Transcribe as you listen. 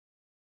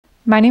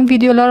Benim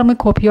videolarımı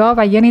kopya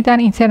ve yeniden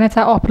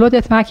internete upload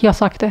etmek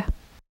yasaktı.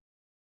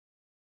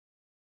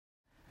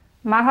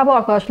 Merhaba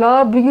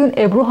arkadaşlar, bugün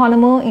Ebru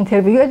Hanım'ı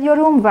interview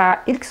ediyorum ve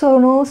ilk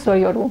sorunu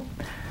soruyorum.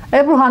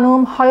 Ebru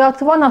Hanım,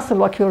 hayatıma nasıl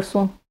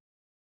bakıyorsun?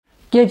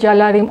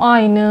 Gecelerim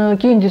aynı,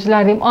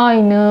 gündüzlerim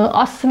aynı.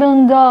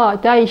 Aslında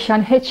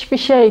değişen hiçbir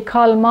şey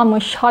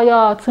kalmamış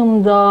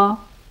hayatımda.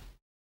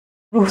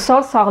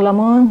 Ruhsal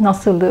sağlığın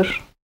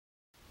nasıldır?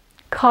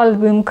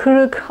 Kalbim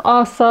kırık,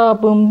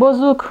 asabım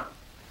bozuk.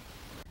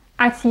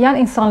 Et yiyen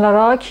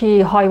insanlara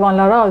ki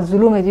hayvanlara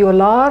zulüm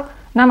ediyorlar,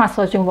 ne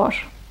mesajım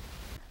var?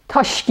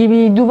 Taş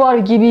gibi, duvar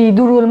gibi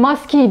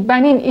durulmaz ki,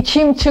 benim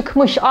içim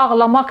çıkmış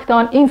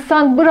ağlamaktan.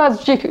 İnsan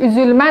birazcık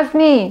üzülmez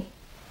mi?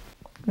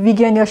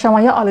 Vegan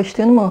yaşamaya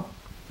alıştın mı?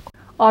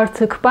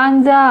 Artık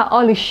ben de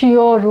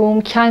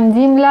alışıyorum,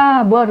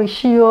 kendimle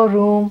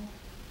barışıyorum.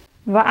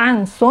 Ve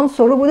en son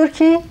soru budur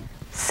ki,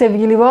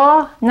 sevgili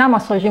var, ne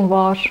mesajım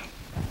var?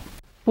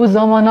 Bu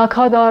zamana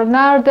kadar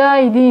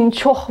neredeydin?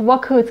 Çok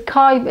vakit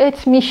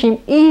kaybetmişim.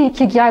 İyi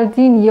ki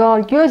geldin yar,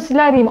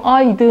 gözlerim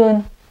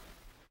aydın.